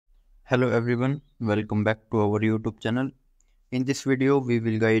Hello everyone, welcome back to our YouTube channel. In this video, we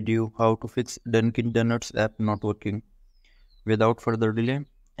will guide you how to fix Dunkin Donuts app not working. Without further delay,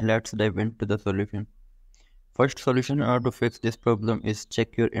 let's dive into the solution. First solution to fix this problem is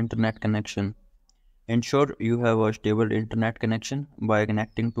check your internet connection. Ensure you have a stable internet connection by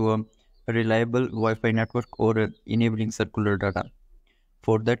connecting to a reliable Wi-Fi network or enabling circular data.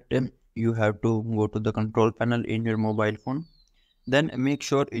 For that, you have to go to the control panel in your mobile phone. Then make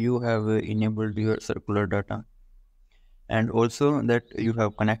sure you have enabled your circular data and also that you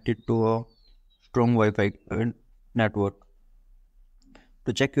have connected to a strong Wi-Fi network.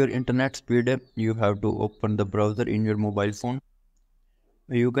 To check your internet speed, you have to open the browser in your mobile phone.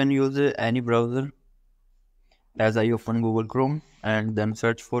 You can use any browser, as I open Google Chrome and then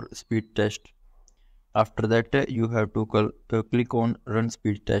search for speed test. After that, you have to click on run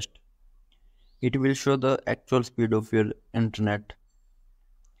speed test. It will show the actual speed of your internet.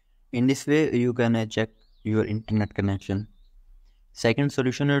 In this way, you can check your internet connection. Second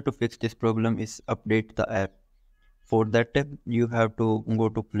solution to fix this problem is update the app. For that, you have to go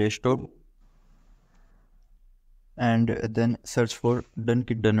to Play Store and then search for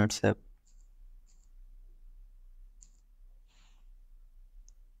Dunkin Donuts app.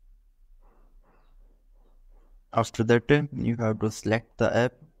 After that, you have to select the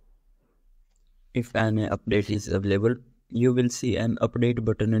app. If an update is available, you will see an update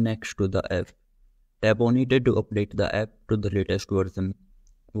button next to the app. Tap on it to update the app to the latest version.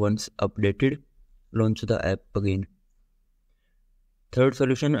 Once updated, launch the app again. Third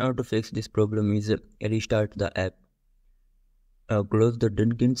solution to fix this problem is restart the app. Close the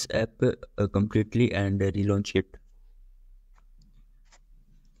Dunkin's app completely and relaunch it.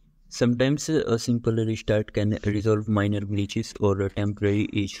 Sometimes a simple restart can resolve minor glitches or temporary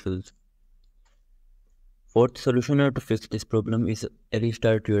issues. Fourth solution to fix this problem is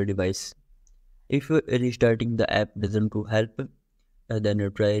restart your device. If restarting the app doesn't help,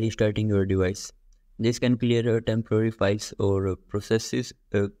 then try restarting your device. This can clear temporary files or processes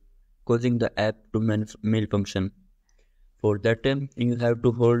causing the app to malfunction. For that, you have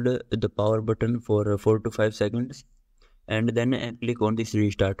to hold the power button for 4 to 5 seconds and then click on this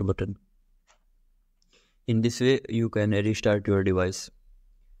restart button. In this way, you can restart your device.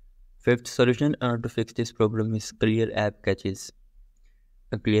 Fifth solution to fix this problem is clear app caches.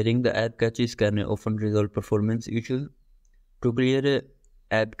 Clearing the app caches can often resolve performance issues. To clear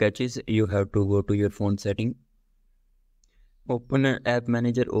app caches, you have to go to your phone setting, open an app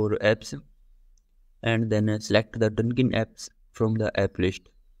manager or apps, and then select the Dunkin apps from the app list.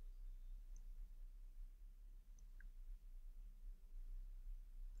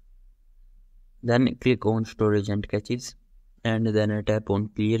 Then click on storage and caches, and then tap on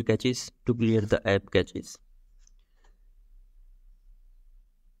clear caches to clear the app caches.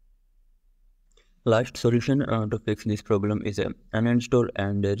 Last solution to fix this problem is uninstall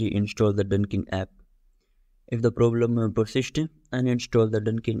and reinstall the Dunkin app. If the problem persists, uninstall the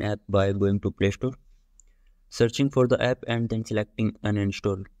Dunkin app by going to Play Store, searching for the app and then selecting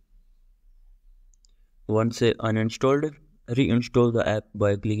uninstall. Once uninstalled, reinstall the app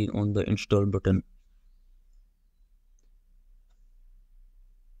by clicking on the install button.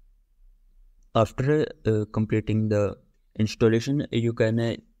 After completing the installation, you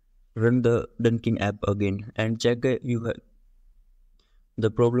can run the Dunkin app again and check the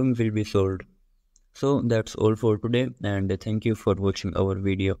problem will be solved. So that's all for today, and thank you for watching our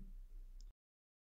video.